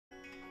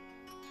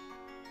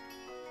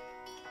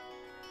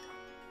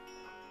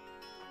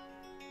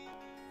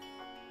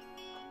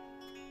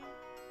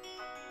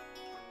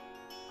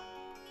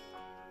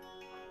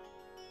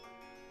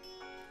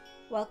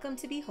Welcome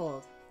to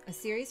Behold, a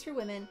series for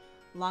women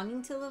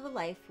longing to live a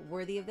life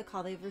worthy of the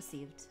call they've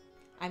received.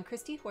 I'm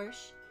Christy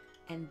Horsch,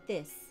 and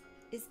this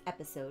is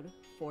episode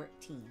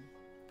 14.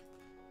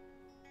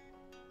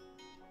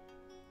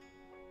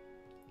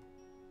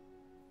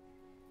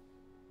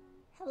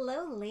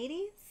 Hello,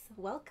 ladies.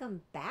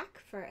 Welcome back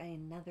for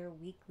another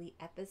weekly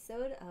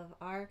episode of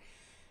our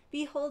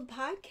Behold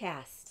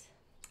podcast.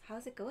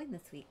 How's it going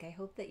this week? I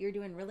hope that you're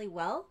doing really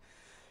well.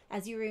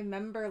 As you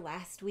remember,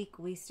 last week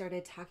we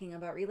started talking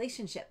about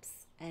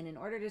relationships. And in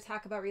order to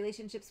talk about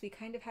relationships, we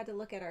kind of had to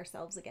look at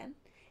ourselves again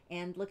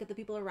and look at the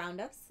people around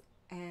us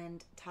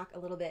and talk a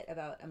little bit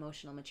about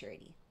emotional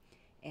maturity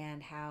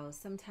and how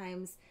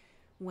sometimes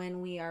when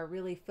we are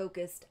really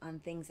focused on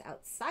things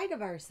outside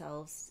of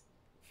ourselves,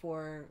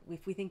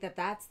 if we think that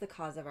that's the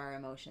cause of our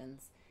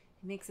emotions,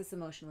 it makes us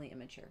emotionally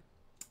immature.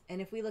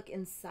 And if we look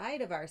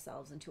inside of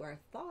ourselves into our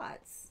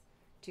thoughts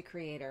to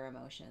create our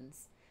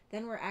emotions,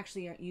 then we're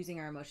actually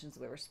using our emotions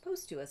the way we're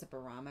supposed to as a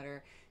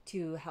barometer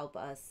to help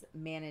us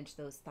manage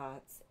those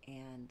thoughts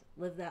and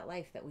live that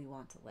life that we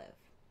want to live.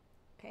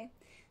 Okay?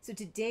 So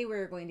today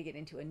we're going to get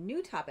into a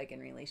new topic in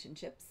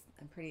relationships.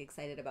 I'm pretty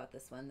excited about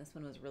this one. This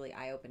one was really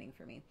eye-opening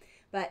for me.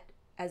 But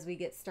as we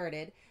get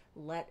started,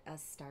 let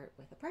us start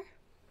with a prayer.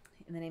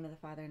 In the name of the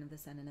Father, and of the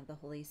Son, and of the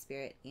Holy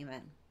Spirit.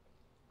 Amen.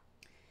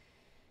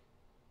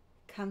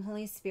 Come,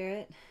 Holy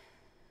Spirit.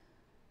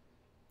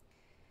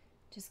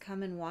 Just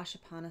come and wash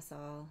upon us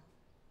all.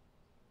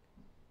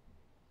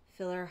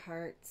 Fill our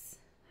hearts.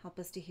 Help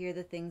us to hear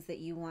the things that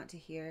you want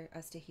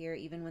us to hear,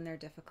 even when they're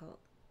difficult.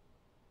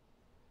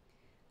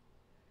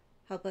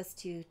 Help us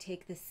to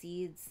take the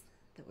seeds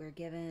that we're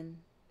given.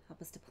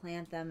 Help us to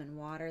plant them and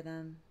water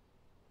them,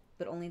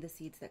 but only the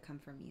seeds that come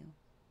from you.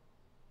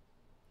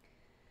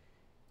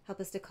 Help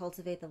us to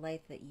cultivate the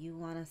life that you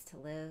want us to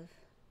live.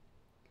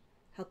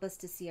 Help us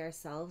to see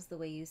ourselves the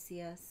way you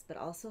see us, but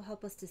also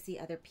help us to see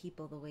other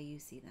people the way you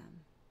see them,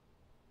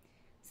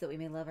 so that we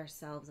may love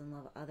ourselves and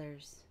love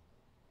others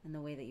in the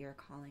way that you're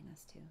calling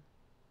us to.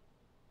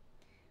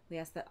 We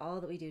ask that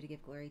all that we do to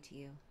give glory to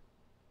you.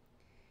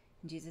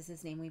 In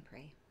Jesus' name we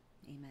pray.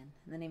 Amen.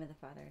 In the name of the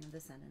Father, and of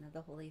the Son, and of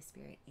the Holy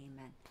Spirit.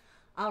 Amen.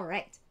 All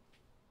right.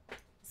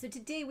 So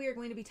today we are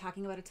going to be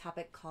talking about a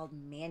topic called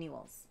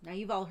manuals. Now,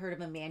 you've all heard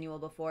of a manual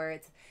before.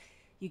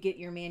 You get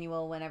your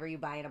manual whenever you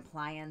buy an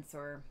appliance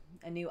or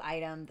a new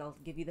item. They'll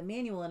give you the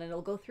manual and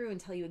it'll go through and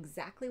tell you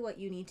exactly what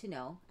you need to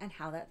know and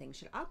how that thing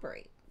should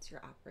operate. It's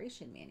your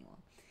operation manual.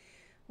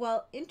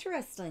 Well,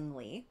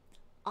 interestingly,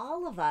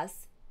 all of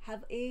us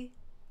have a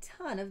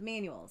ton of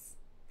manuals.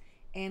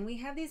 And we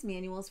have these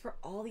manuals for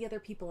all the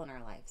other people in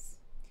our lives.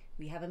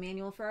 We have a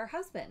manual for our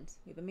husband.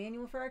 We have a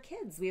manual for our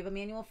kids. We have a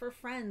manual for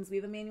friends. We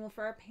have a manual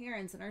for our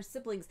parents and our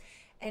siblings.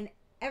 And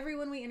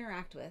everyone we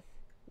interact with,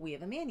 we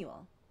have a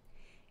manual.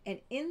 And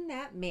in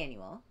that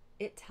manual,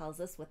 it tells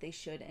us what they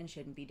should and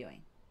shouldn't be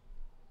doing.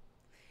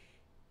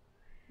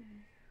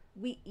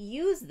 We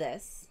use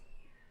this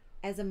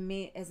as a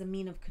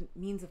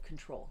means of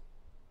control.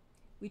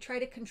 We try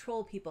to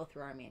control people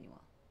through our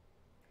manual.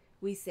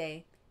 We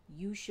say,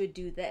 you should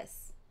do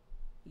this.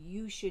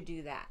 You should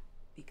do that.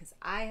 Because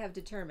I have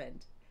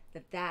determined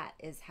that that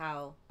is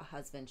how a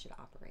husband should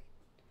operate.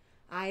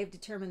 I have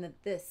determined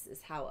that this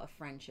is how a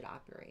friend should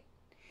operate.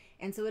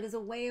 And so it is a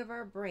way of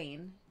our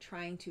brain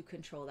trying to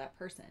control that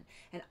person.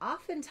 And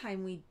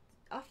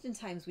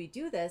oftentimes we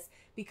do this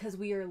because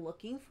we are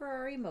looking for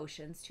our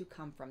emotions to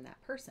come from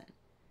that person.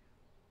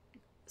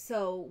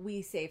 So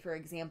we say, for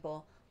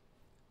example,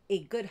 a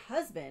good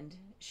husband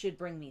should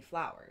bring me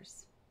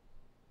flowers.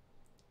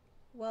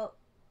 Well,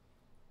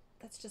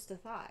 that's just a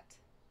thought.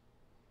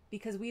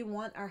 Because we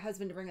want our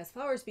husband to bring us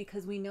flowers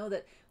because we know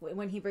that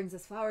when he brings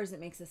us flowers, it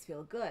makes us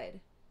feel good.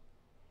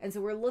 And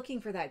so we're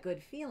looking for that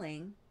good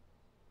feeling,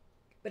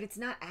 but it's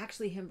not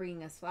actually him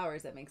bringing us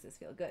flowers that makes us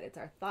feel good. It's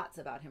our thoughts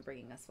about him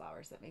bringing us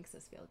flowers that makes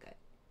us feel good.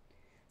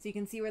 So you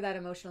can see where that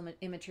emotional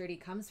immaturity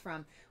comes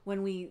from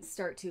when we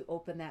start to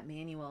open that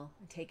manual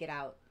and take it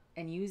out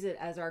and use it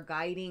as our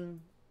guiding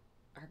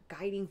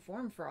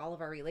form for all of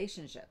our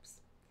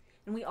relationships.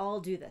 And we all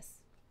do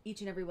this,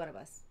 each and every one of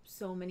us.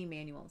 So many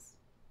manuals.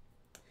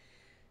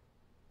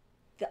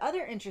 The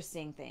other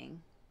interesting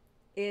thing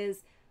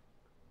is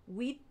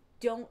we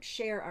don't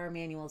share our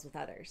manuals with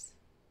others.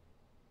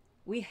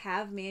 We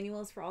have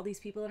manuals for all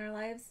these people in our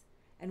lives,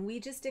 and we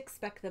just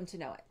expect them to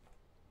know it.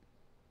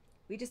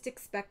 We just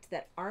expect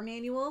that our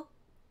manual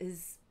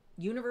is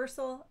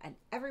universal and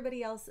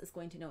everybody else is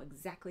going to know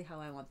exactly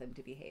how I want them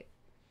to behave.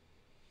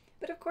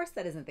 But of course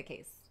that isn't the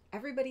case.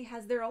 Everybody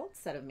has their own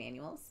set of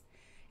manuals,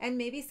 and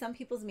maybe some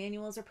people's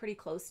manuals are pretty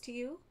close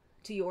to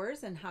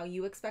yours and how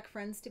you expect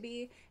friends to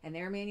be, and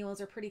their manuals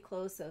are pretty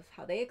close of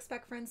how they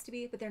expect friends to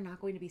be, but they're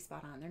not going to be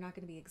spot on. They're not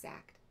going to be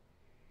exact.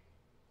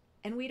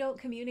 And we don't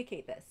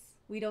communicate this.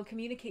 We don't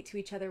communicate to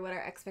each other what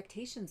our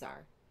expectations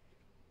are.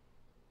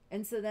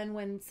 And so then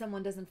when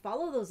someone doesn't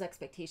follow those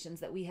expectations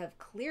that we have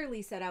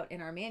clearly set out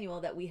in our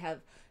manual that we have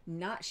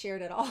not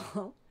shared at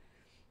all,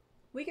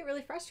 we get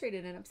really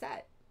frustrated and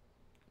upset.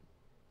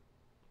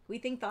 We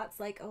think thoughts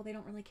like, oh, they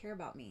don't really care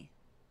about me.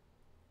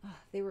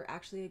 if they were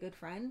actually a good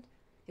friend,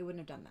 they wouldn't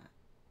have done that.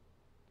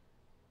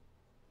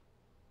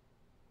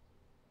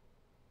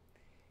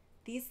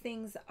 These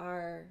things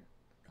are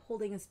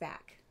holding us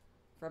back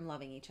from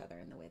loving each other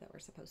in the way that we're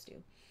supposed to.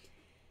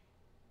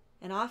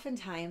 And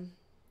oftentimes,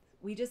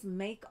 we just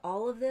make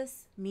all of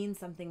this mean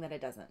something that it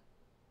doesn't.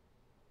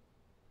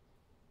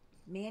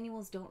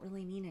 Manuals don't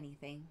really mean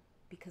anything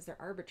because they're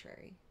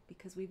arbitrary,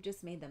 because we've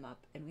just made them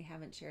up and we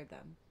haven't shared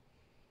them.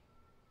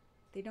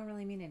 They don't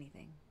really mean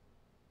anything.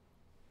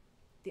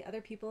 The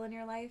other people in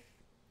your life,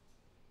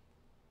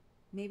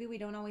 maybe we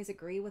don't always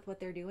agree with what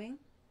they're doing,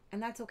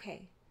 and that's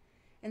okay.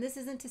 And this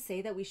isn't to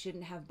say that we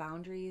shouldn't have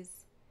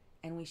boundaries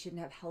and we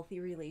shouldn't have healthy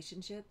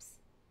relationships.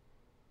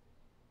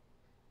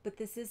 But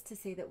this is to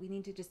say that we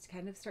need to just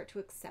kind of start to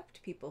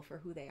accept people for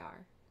who they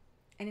are.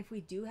 And if we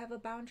do have a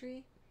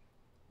boundary,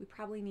 we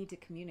probably need to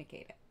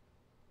communicate it.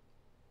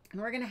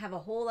 And we're going to have a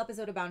whole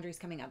episode of boundaries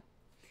coming up.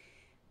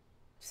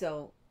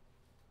 So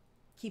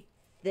keep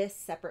this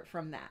separate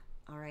from that,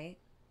 all right?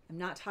 I'm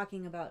not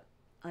talking about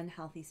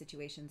unhealthy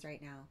situations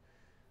right now.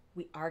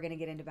 We are going to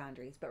get into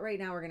boundaries. But right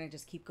now we're going to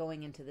just keep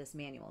going into this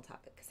manual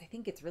topic because I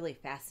think it's really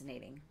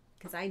fascinating.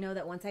 Because I know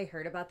that once I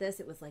heard about this,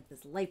 it was like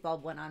this light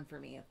bulb went on for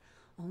me of,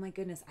 oh my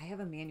goodness, I have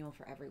a manual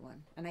for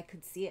everyone. And I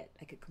could see it.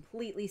 I could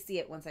completely see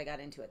it once I got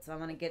into it. So I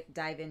want to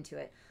dive into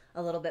it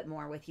a little bit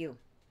more with you.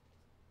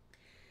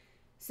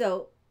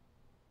 So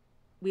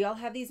we all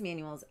have these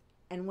manuals.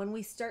 And when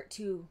we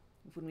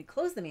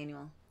close the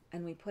manual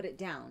and we put it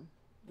down,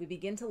 we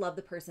begin to love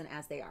the person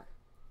as they are.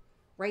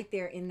 Right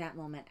there in that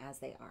moment as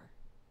they are.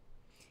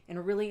 And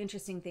a really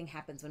interesting thing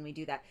happens when we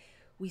do that.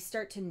 We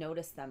start to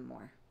notice them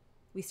more.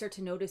 We start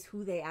to notice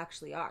who they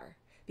actually are.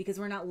 Because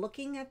we're not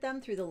looking at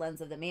them through the lens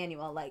of the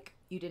manual, like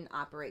you didn't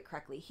operate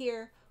correctly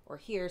here or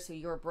here, so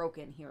you're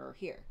broken here or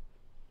here.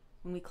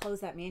 When we close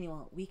that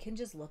manual, we can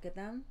just look at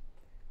them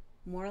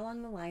more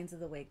along the lines of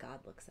the way God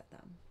looks at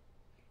them.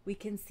 We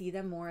can see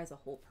them more as a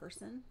whole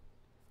person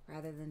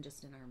rather than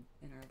just in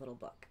our little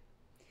book.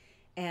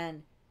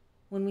 And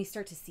when we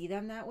start to see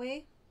them that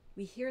way,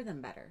 we hear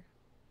them better.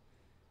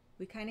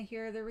 We kind of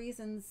hear the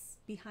reasons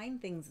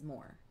behind things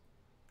more.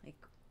 Like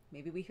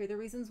maybe we hear the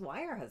reasons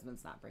why our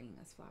husband's not bringing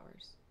us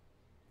flowers.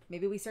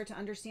 Maybe we start to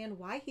understand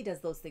why he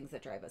does those things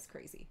that drive us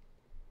crazy.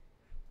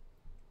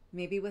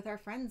 Maybe with our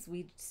friends,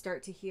 we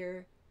start to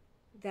hear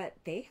that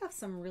they have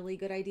some really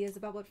good ideas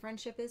about what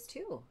friendship is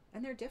too.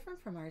 And they're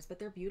different from ours, but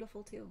they're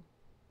beautiful too.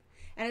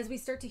 And as we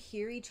start to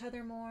hear each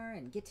other more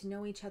and get to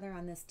know each other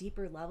on this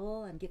deeper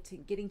level and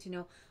getting to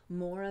know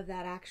more of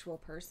that actual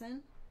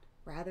person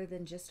rather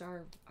than just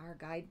our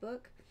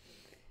guidebook,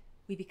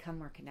 we become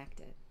more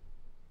connected.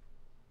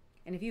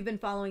 And if you've been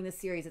following this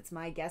series, it's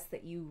my guess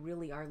that you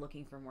really are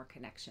looking for more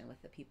connection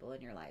with the people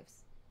in your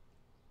lives.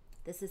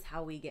 This is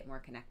how we get more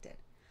connected,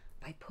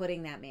 by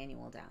putting that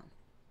manual down.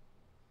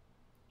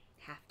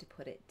 Have to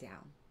put it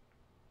down.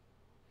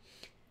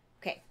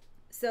 Okay,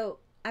 so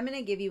I'm going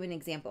to give you an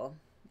example.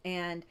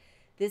 And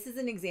this is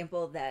an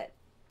example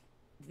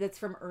that's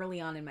from early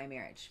on in my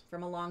marriage,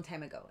 from a long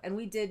time ago. And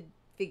we did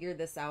figure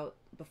this out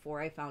before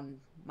I found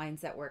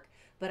mindset work.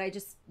 But I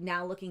just,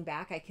 now looking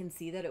back, I can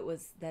see that it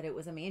was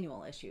a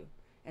manual issue.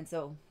 And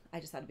so I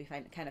just thought it'd be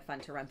kind of fun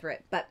to run through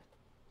it. But,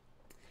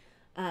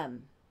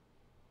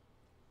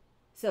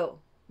 so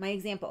my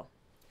example,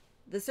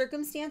 the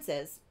circumstance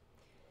is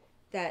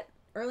that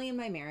early in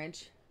my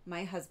marriage,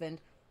 my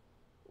husband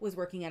was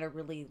working at a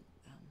really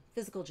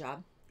physical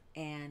job,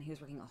 and he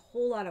was working a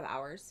whole lot of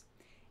hours.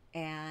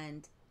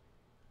 And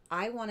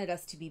I wanted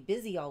us to be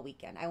busy all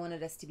weekend. I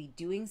wanted us to be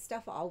doing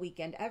stuff all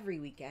weekend, every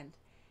weekend.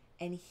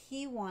 And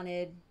he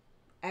wanted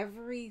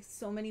every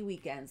so many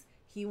weekends,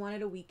 he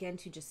wanted a weekend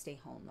to just stay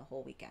home the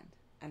whole weekend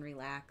and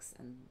relax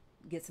and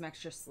get some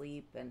extra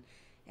sleep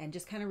and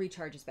just kind of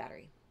recharge his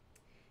battery.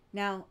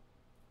 Now,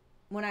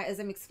 as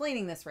I'm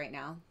explaining this right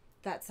now,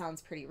 that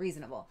sounds pretty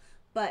reasonable.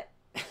 But,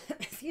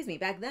 excuse me,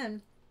 back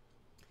then,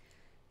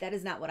 that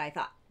is not what I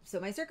thought. So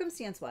my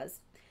circumstance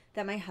was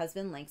that my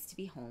husband likes to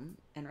be home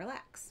and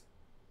relax.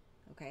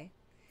 Okay?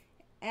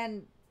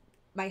 And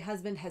my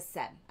husband has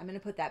said, I'm going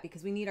to put that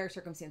because we need our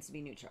circumstance to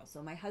be neutral.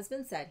 So my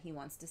husband said he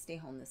wants to stay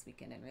home this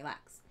weekend and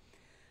relax.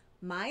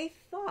 My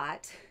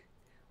thought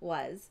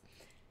was,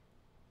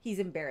 he's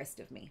embarrassed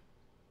of me.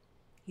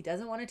 He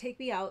doesn't want to take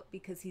me out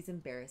because he's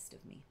embarrassed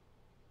of me.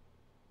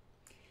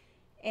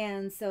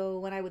 And so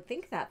when I would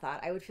think that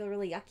thought, I would feel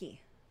really yucky.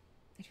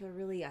 I'd feel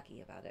really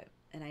yucky about it.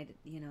 And I'd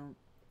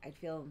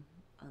feel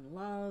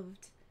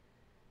unloved,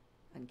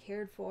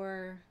 uncared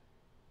for,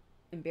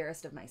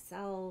 embarrassed of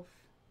myself.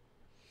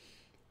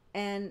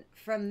 And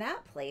from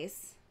that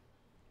place,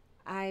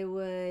 I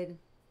would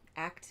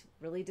act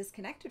really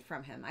disconnected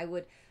from him. I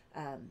would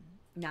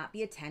not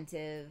be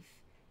attentive,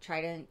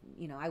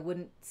 I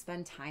wouldn't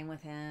spend time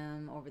with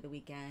him over the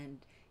weekend.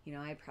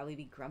 I'd probably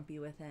be grumpy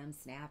with him,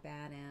 snap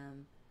at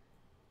him.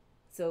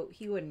 So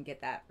he wouldn't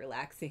get that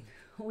relaxing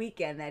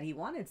weekend that he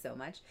wanted so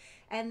much.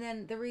 And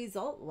then the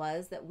result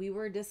was that we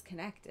were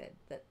disconnected,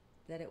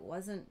 that it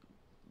wasn't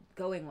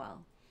going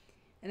well.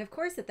 And of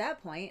course, at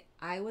that point,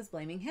 I was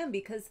blaming him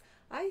because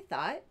I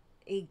thought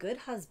a good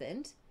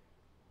husband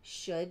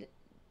should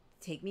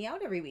take me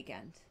out every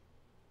weekend.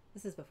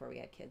 This is before we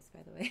had kids,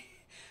 by the way.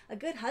 A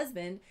good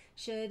husband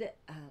should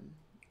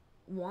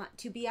want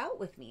to be out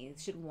with me,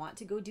 should want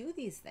to go do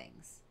these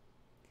things.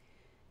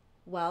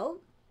 Well,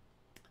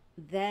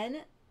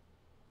 then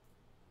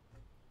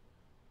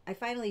I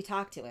finally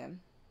talked to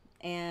him,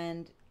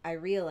 and I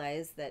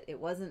realized that it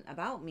wasn't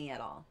about me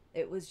at all.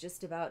 It was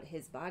just about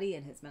his body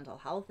and his mental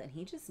health, and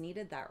he just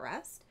needed that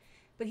rest,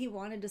 but he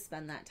wanted to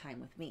spend that time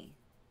with me.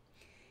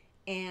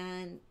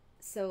 And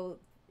so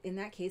in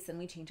that case, then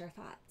we change our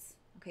thoughts.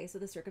 Okay, so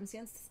the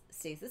circumstance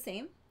stays the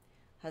same.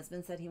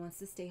 Husband said he wants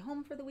to stay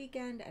home for the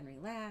weekend and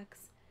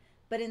relax,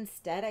 but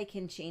instead I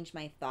can change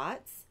my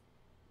thoughts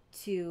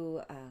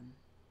to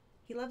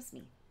he loves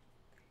me.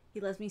 He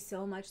loves me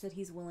so much that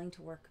he's willing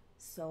to work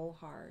so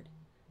hard.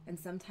 And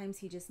sometimes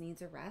he just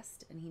needs a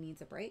rest and he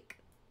needs a break,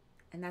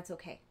 and that's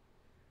okay.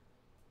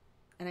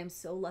 And I'm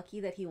so lucky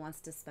that he wants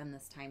to spend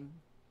this time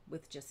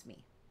with just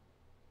me.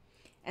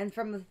 And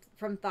from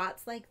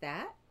thoughts like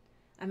that,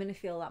 I'm going to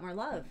feel a lot more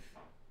love.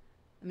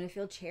 I'm going to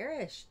feel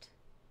cherished.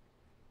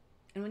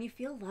 And when you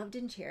feel loved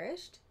and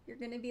cherished, you're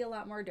going to be a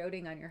lot more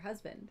doting on your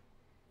husband.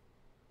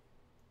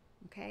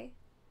 Okay?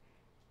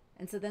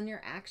 And so then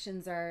your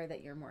actions are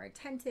that you're more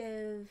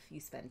attentive,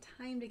 you spend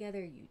time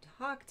together, you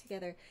talk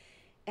together.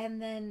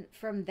 And then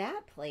from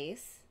that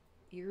place,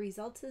 your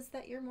result is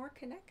that you're more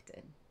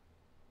connected.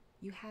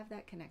 You have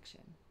that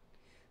connection.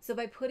 So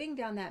by putting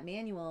down that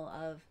manual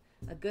of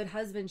a good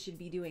husband should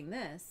be doing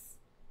this,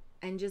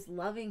 and just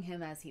loving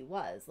him as he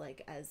was,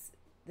 like as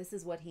this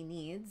is what he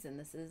needs and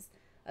this is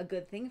a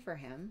good thing for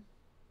him,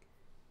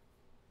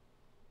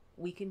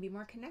 we can be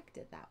more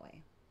connected that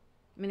way.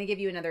 I'm going to give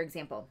you another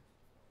example.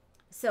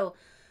 So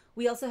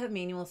we also have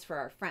manuals for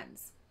our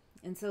friends.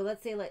 And so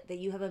let's say that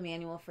you have a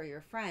manual for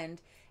your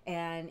friend,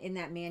 and in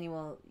that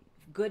manual,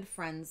 good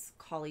friends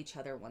call each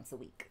other once a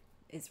week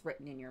is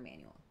written in your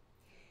manual.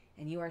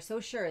 And you are so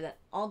sure that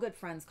all good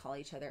friends call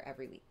each other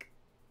every week.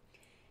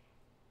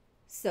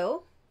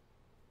 So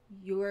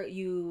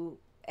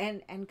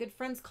and good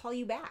friends call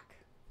you back.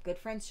 Good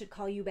friends should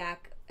call you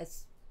back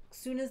as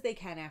soon as they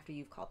can after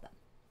you've called them.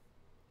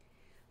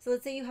 So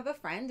let's say you have a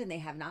friend and they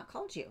have not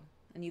called you,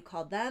 and you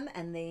called them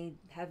and they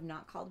have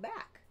not called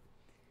back.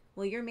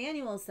 Well, your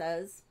manual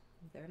says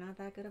they're not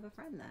that good of a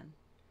friend then.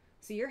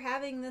 So you're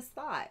having this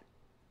thought,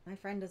 my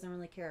friend doesn't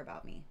really care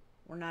about me.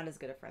 We're not as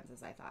good of friends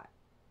as I thought.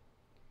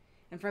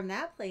 And from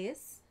that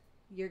place,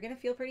 you're going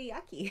to feel pretty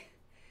yucky.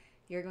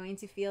 You're going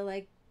to feel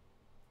like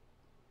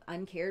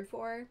uncared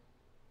for,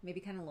 maybe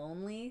kind of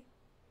lonely.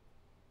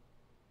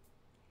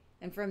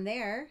 And from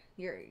there,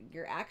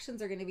 your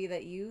actions are going to be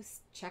that you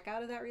check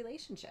out of that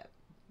relationship.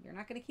 You're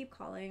not going to keep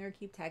calling or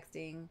keep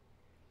texting.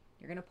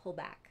 You're going to pull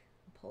back,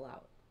 pull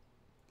out.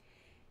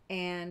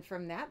 And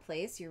from that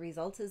place, your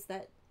result is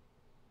that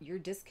you're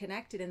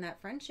disconnected in that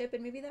friendship,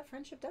 and maybe that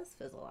friendship does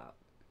fizzle out.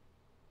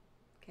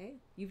 Okay?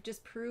 You've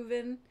just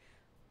proven,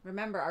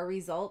 remember, our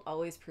result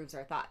always proves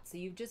our thought. So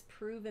you've just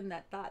proven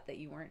that thought that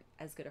you weren't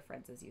as good of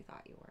friends as you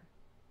thought you were.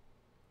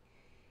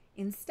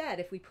 Instead,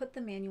 if we put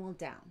the manual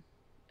down,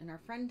 and our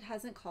friend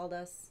hasn't called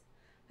us,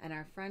 and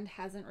our friend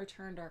hasn't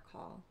returned our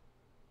call,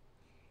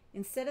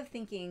 instead of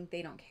thinking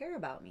they don't care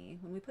about me,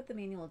 when we put the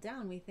manual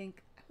down, we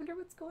think, I wonder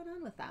what's going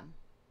on with them.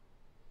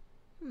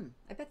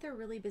 I bet they're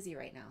really busy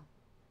right now.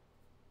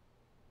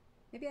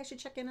 Maybe I should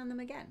check in on them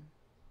again.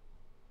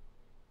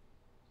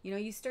 You know,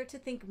 you start to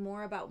think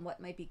more about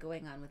what might be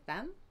going on with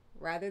them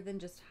rather than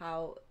just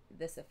how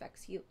this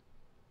affects you.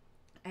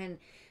 And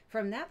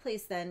from that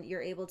place, then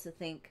you're able to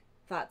think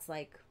thoughts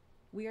like,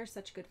 we are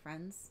such good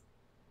friends.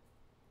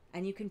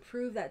 And you can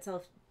prove that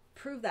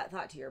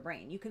thought to your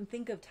brain. You can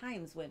think of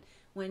times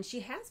when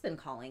she has been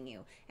calling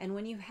you, and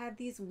when you've had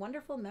these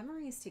wonderful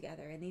memories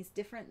together, and these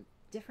different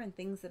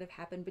things that have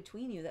happened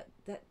between you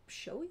that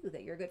show you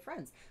that you're good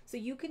friends. So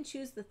you can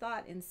choose the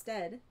thought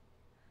instead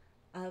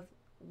of,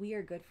 we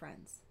are good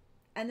friends.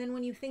 And then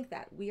when you think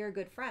that we are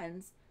good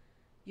friends,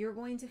 you're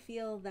going to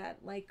feel that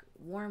like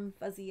warm,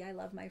 fuzzy, I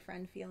love my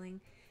friend feeling.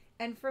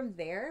 And from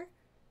there,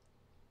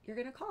 you're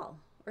going to call,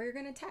 or you're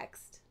going to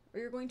text, or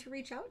you're going to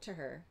reach out to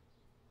her.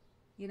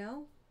 You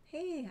know,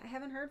 hey, I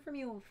haven't heard from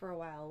you for a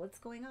while. What's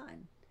going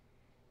on?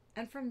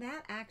 And from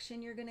that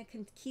action, you're going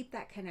to keep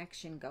that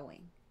connection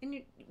going.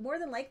 And more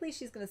than likely,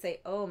 she's going to say,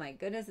 oh my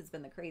goodness, it's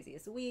been the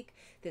craziest week.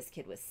 This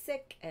kid was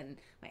sick, and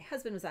my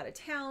husband was out of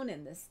town,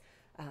 and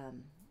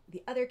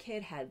the other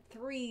kid had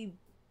 3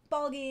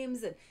 ball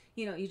games. And,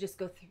 you know, you just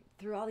go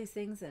through all these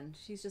things, and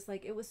she's just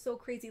like, it was so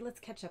crazy. Let's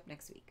catch up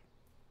next week.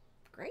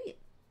 Great.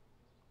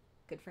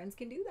 Good friends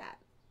can do that.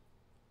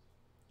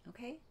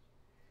 Okay?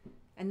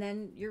 And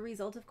then your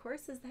result, of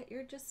course, is that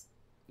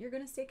you're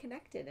going to stay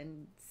connected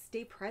and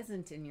stay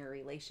present in your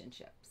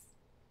relationships.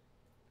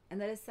 And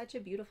that is such a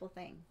beautiful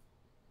thing.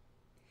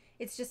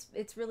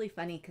 It's really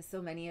funny because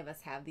so many of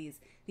us have these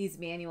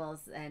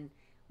manuals, and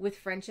with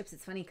friendships,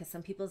 it's funny because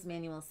some people's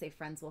manuals say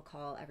friends will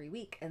call every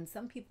week, and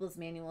some people's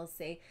manuals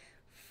say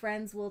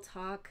friends will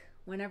talk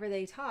whenever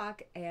they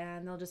talk,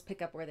 and they'll just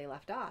pick up where they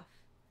left off.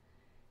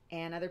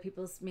 And other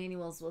people's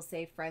manuals will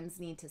say friends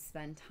need to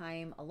spend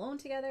time alone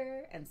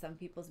together. And some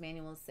people's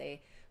manuals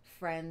say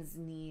friends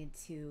need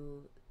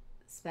to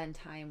spend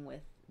time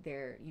with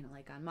their,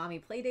 like on mommy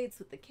play dates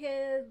with the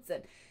kids.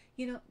 And,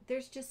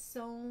 there's just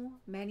so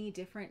many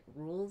different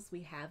rules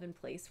we have in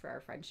place for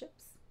our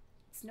friendships.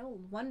 It's no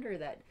wonder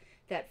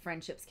that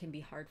friendships can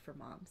be hard for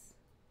moms,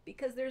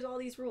 because there's all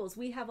these rules.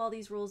 We have all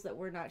these rules that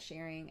we're not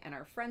sharing, and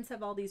our friends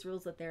have all these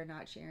rules that they're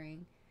not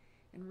sharing.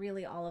 And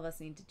really, all of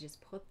us need to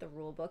just put the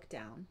rule book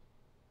down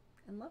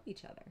and love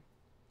each other.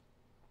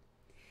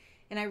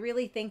 And I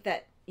really think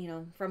that,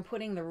 from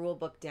putting the rule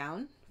book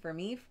down, for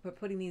me, for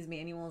putting these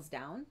manuals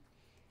down,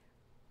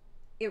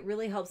 it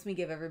really helps me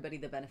give everybody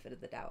the benefit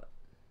of the doubt.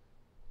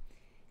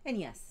 And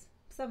yes,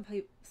 some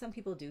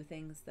people do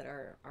things that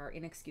are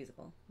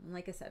inexcusable. And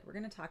like I said, we're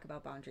going to talk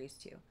about boundaries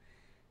too.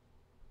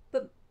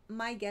 But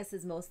my guess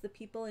is most of the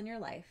people in your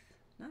life,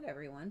 not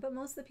everyone, but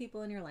most of the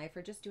people in your life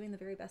are just doing the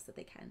very best that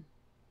they can.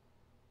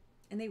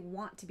 And they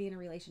want to be in a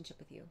relationship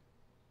with you.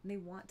 And they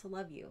want to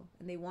love you.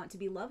 And they want to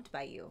be loved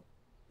by you.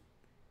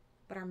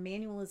 But our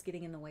manual is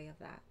getting in the way of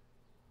that.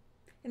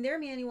 And their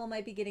manual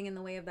might be getting in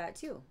the way of that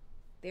too.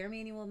 Their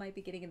manual might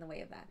be getting in the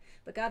way of that.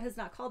 But God has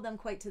not called them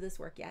quite to this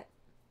work yet.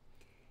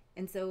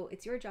 And so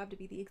it's your job to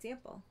be the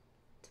example,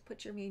 to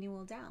put your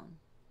manual down,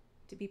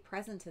 to be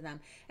present to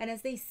them. And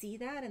as they see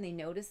that and they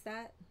notice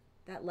that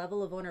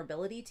level of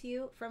vulnerability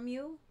from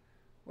you,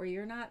 where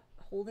you're not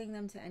holding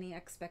them to any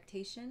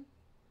expectation,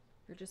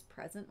 you're just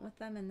present with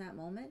them in that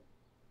moment.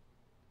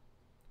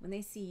 When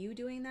they see you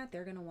doing that,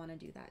 they're going to want to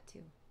do that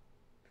too.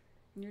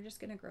 And you're just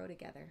going to grow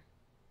together.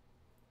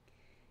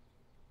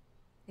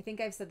 I think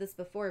I've said this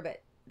before,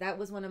 but that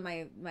was one of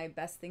my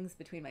best things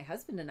between my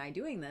husband and I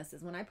doing this,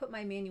 is when I put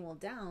my manual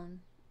down,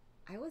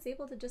 I was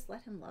able to just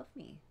let him love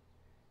me.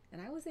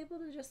 And I was able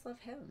to just love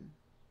him.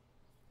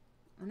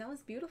 And that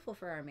was beautiful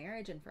for our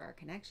marriage and for our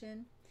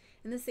connection.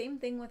 And the same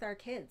thing with our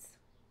kids.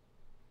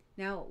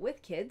 Now,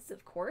 with kids,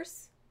 of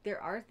course, there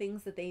are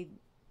things that they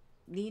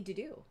need to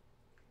do.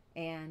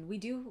 And we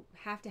do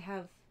have to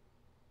have,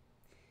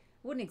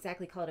 I wouldn't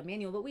exactly call it a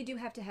manual, but we do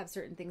have to have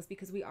certain things,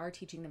 because we are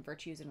teaching them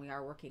virtues and we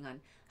are working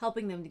on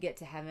helping them to get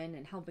to heaven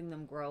and helping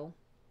them grow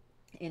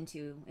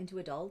into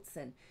adults.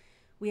 And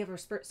we have a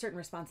certain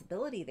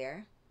responsibility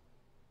there.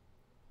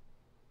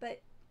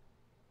 But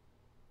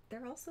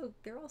they're also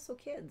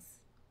kids.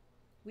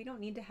 We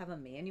don't need to have a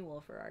manual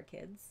for our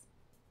kids.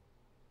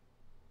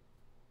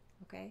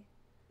 Okay?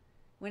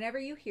 Whenever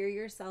you hear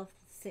yourself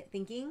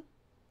thinking,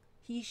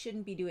 he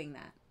shouldn't be doing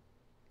that.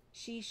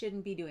 She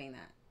shouldn't be doing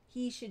that.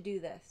 He should do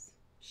this.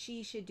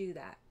 She should do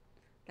that.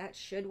 That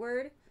should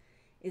word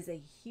is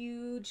a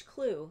huge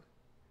clue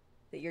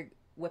that you're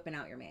whipping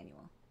out your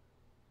manual.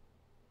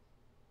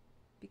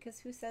 Because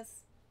who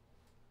says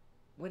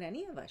what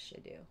any of us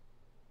should do?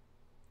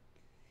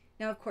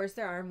 Now, of course,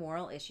 there are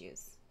moral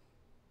issues.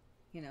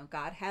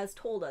 God has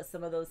told us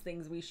some of those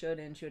things we should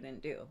and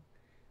shouldn't do.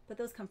 But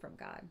those come from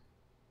God.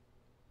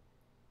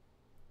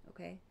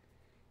 Okay?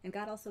 And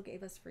God also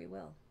gave us free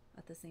will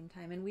at the same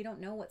time. And we don't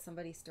know what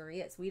somebody's story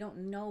is. We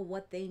don't know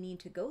what they need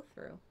to go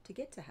through to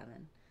get to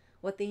heaven.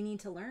 What they need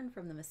to learn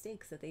from the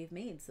mistakes that they've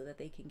made so that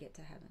they can get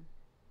to heaven.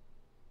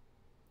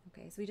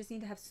 Okay, so we just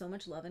need to have so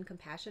much love and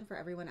compassion for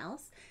everyone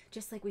else,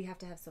 just like we have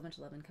to have so much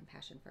love and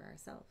compassion for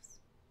ourselves.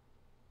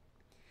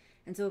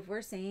 And so if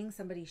we're saying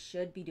somebody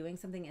should be doing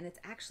something and it's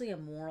actually a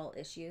moral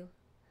issue,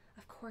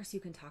 of course you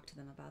can talk to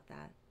them about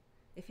that.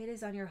 If it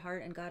is on your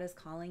heart and God is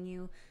calling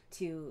you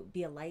to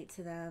be a light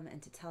to them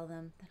and to tell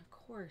them, then of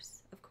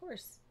course,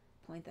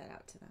 point that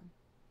out to them.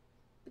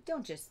 But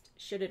don't just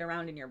shut it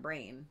around in your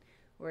brain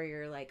where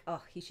you're like,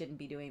 oh, he shouldn't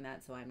be doing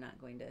that, so I'm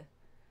not going to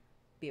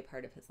be a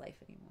part of his life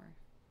anymore.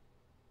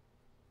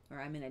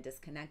 Or I'm going to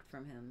disconnect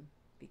from him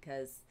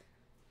because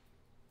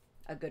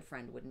a good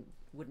friend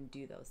wouldn't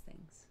do those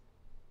things.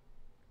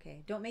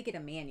 Okay? Don't make it a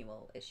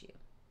manual issue.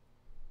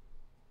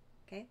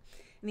 Okay?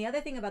 And the other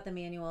thing about the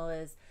manual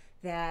is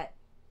that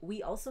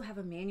we also have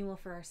a manual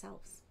for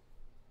ourselves.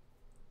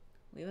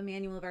 We have a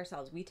manual of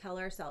ourselves. We tell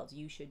ourselves,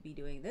 you should be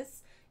doing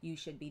this, you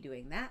should be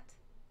doing that.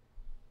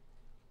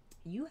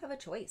 You have a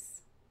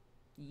choice.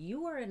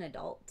 You are an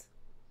adult.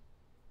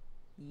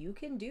 You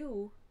can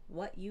do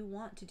what you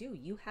want to do.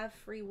 You have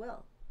free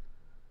will.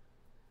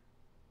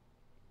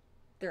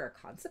 There are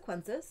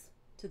consequences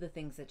to the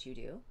things that you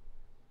do,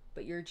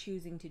 but you're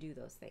choosing to do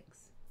those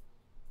things.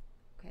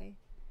 Okay?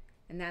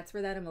 And that's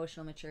where that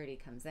emotional maturity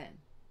comes in.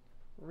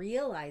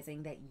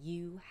 Realizing that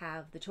you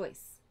have the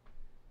choice.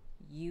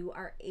 You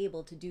are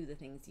able to do the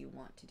things you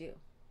want to do.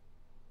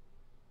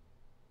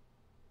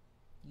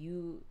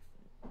 You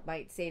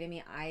might say to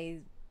me, I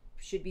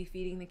should be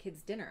feeding the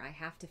kids dinner. I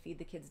have to feed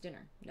the kids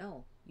dinner.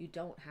 No, you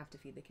don't have to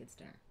feed the kids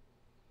dinner.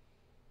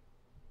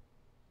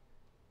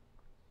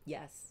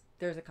 Yes,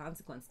 there's a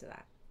consequence to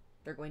that.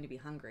 They're going to be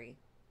hungry.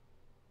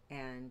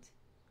 And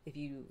if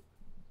you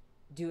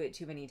do it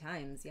too many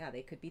times, yeah,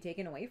 they could be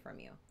taken away from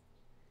you.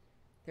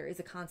 There is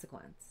a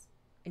consequence.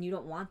 And you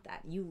don't want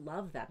that. You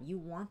love them. You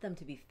want them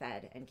to be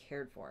fed and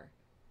cared for.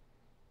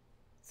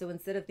 So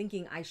instead of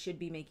thinking I should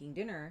be making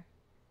dinner,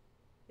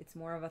 It's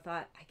more of a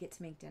thought, I get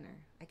to make dinner.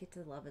 I get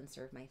to love and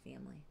serve my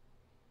family.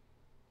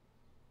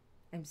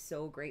 I'm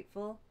so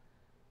grateful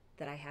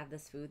that I have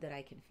this food that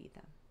I can feed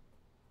them.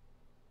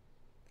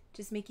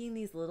 Just making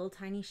these little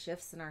tiny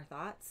shifts in our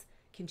thoughts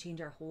can change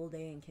our whole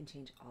day and can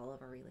change all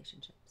of our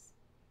relationships.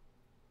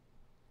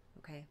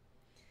 Okay?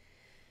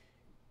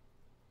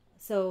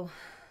 So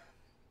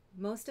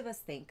most of us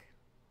think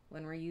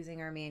when we're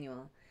using our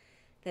manual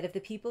that if the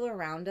people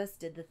around us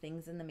did the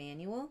things in the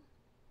manual,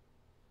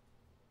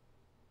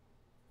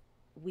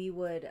 we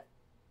would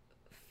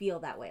feel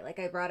that way. Like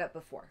I brought up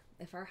before,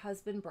 if our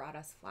husband brought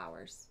us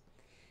flowers,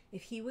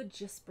 if he would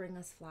just bring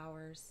us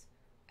flowers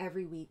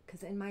every week,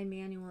 because in my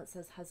manual it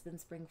says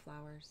husbands bring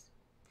flowers.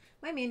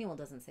 My manual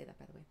doesn't say that,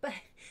 by the way, but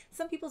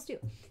some people's do.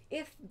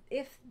 If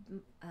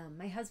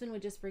my husband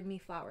would just bring me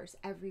flowers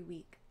every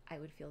week, I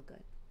would feel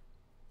good.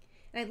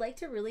 And I'd like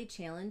to really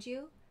challenge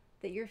you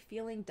that your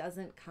feeling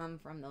doesn't come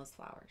from those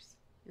flowers.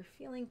 Your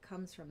feeling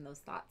comes from those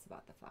thoughts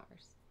about the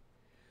flowers.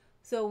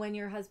 So when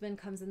your husband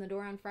comes in the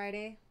door on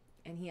Friday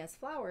and he has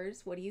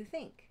flowers, what do you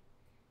think?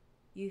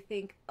 You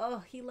think, oh,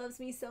 he loves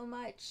me so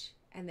much.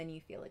 And then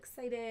you feel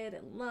excited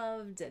and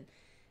loved, and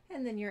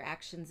then your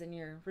actions and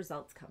your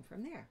results come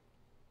from there.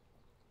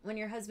 When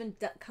your husband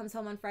comes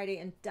home on Friday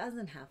and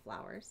doesn't have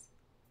flowers,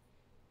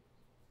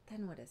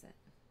 then what is it?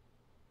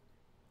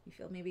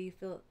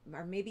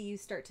 Or maybe you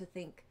start to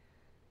think,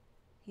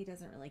 he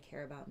doesn't really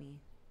care about me.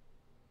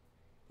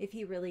 If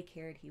he really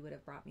cared, he would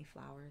have brought me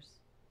flowers.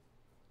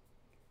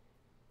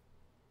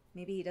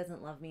 Maybe he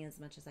doesn't love me as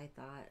much as I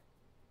thought.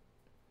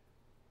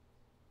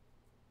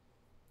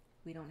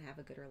 We don't have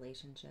a good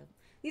relationship.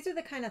 These are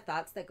the kind of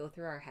thoughts that go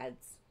through our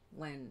heads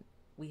when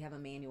we have a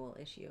manual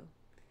issue.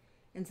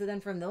 And so then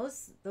from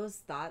those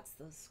thoughts,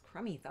 those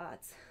crummy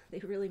thoughts, they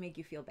really make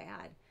you feel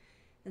bad.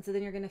 And so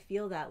then you're going to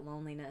feel that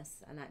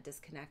loneliness and that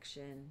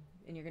disconnection,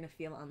 and you're going to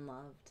feel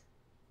unloved.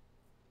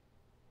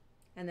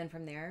 And then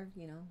from there,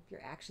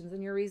 your actions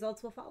and your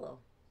results will follow.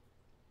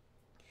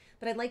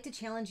 But I'd like to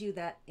challenge you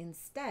that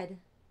instead,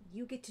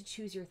 you get to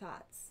choose your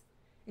thoughts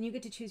and you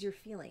get to choose your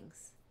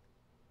feelings.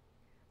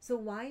 So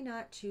why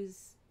not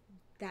choose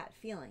that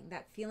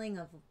feeling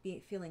of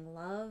feeling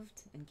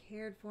loved and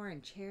cared for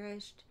and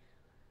cherished?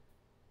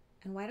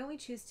 And why don't we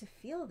choose to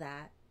feel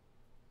that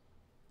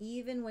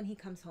even when he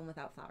comes home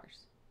without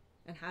flowers?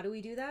 And how do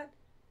we do that?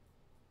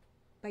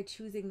 By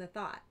choosing the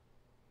thought.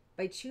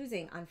 By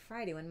choosing on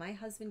Friday when my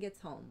husband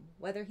gets home,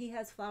 whether he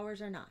has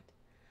flowers or not,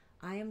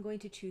 I am going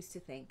to choose to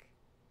think,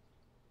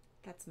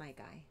 that's my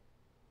guy.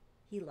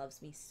 He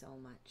loves me so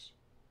much.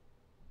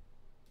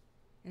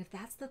 And if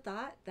that's the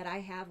thought that I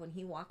have when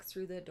he walks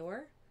through the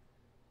door,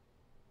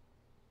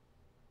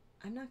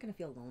 I'm not going to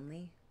feel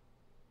lonely.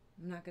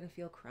 I'm not going to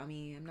feel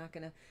crummy. I'm not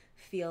going to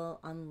feel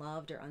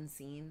unloved or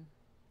unseen,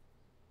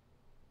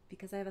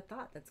 because I have a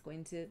thought that's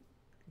going to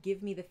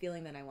give me the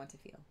feeling that I want to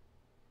feel.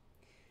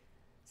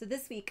 So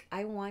this week,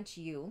 I want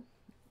you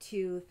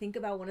to think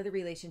about one of the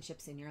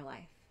relationships in your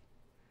life.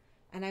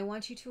 And I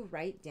want you to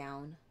write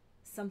down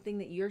something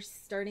that you're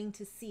starting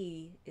to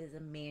see is a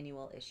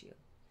manual issue.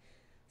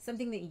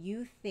 Something that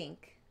you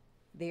think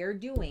they're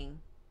doing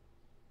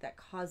that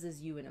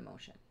causes you an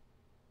emotion.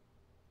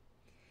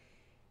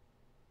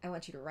 I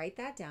want you to write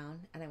that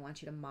down, and I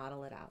want you to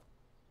model it out.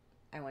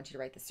 I want you to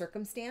write the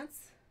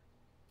circumstance,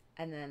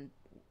 and then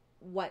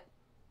what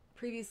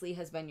previously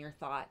has been your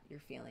thought, your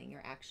feeling,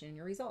 your action,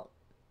 your result.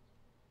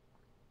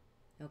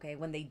 Okay,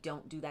 when they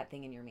don't do that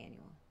thing in your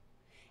manual.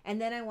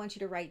 And then I want you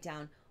to write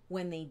down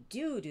when they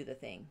do the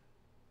thing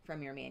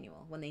from your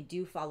manual, when they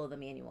do follow the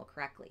manual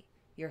correctly,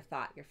 your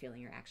thought, your feeling,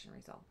 your action,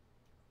 result.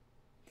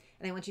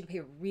 And I want you to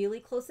pay really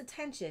close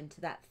attention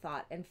to that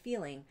thought and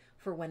feeling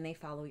for when they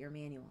follow your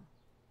manual.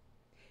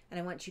 And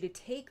I want you to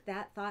take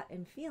that thought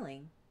and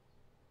feeling,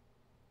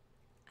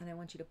 and I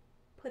want you to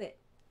put it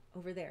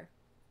over there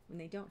when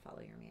they don't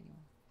follow your manual.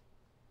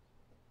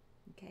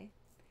 Okay?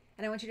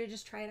 And I want you to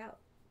just try it out.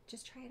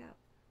 Just try it out.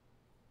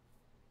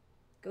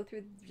 Go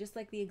through just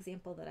like the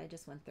example that I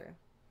just went through.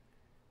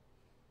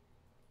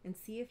 And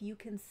see if you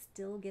can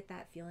still get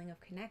that feeling of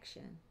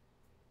connection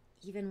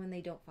even when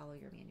they don't follow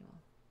your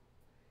manual.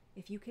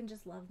 If you can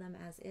just love them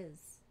as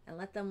is and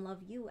let them love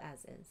you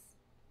as is.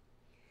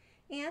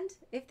 And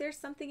if there's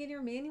something in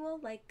your manual,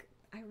 like,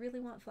 I really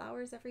want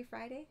flowers every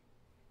Friday,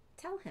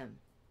 tell him.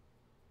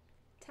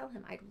 Tell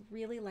him, I'd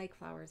really like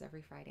flowers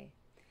every Friday.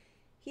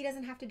 He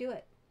doesn't have to do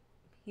it.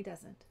 He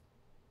doesn't.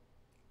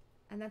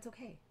 And that's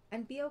okay.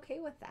 And be okay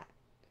with that.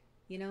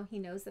 He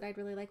knows that I'd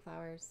really like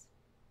flowers,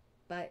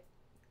 but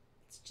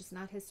it's just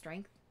not his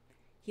strength.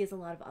 He has a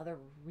lot of other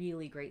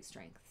really great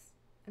strengths.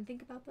 And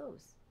think about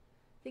those.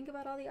 Think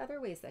about all the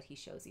other ways that he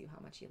shows you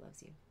how much he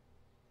loves you.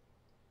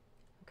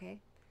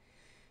 Okay?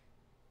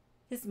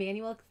 This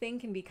manual thing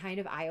can be kind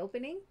of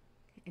eye-opening,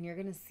 and you're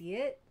going to see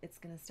it. It's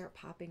going to start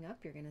popping up.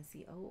 You're going to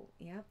see, oh,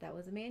 yeah, that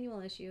was a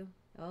manual issue.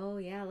 Oh,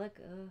 yeah, look.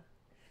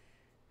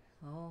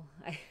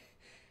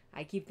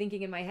 I keep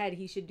thinking in my head,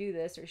 he should do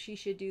this or she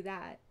should do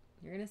that.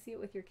 You're going to see it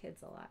with your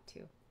kids a lot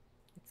too.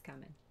 It's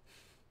coming.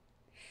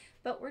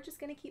 But we're just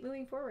going to keep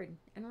moving forward,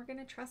 and we're going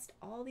to trust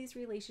all these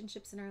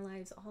relationships in our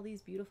lives, all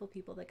these beautiful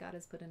people that God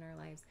has put in our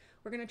lives.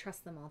 We're going to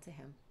trust them all to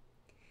Him.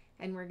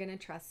 And we're going to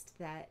trust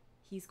that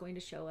He's going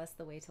to show us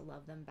the way to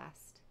love them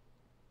best.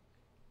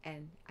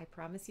 And I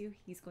promise you,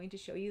 He's going to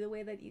show you the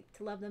way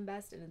to love them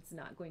best, and it's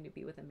not going to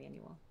be with a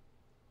manual.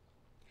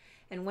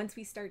 And once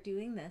we start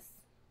doing this,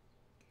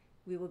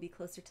 we will be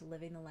closer to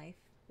living the life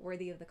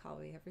worthy of the call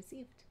we have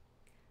received.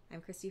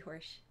 I'm Christy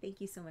Horsch.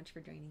 Thank you so much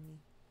for joining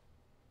me.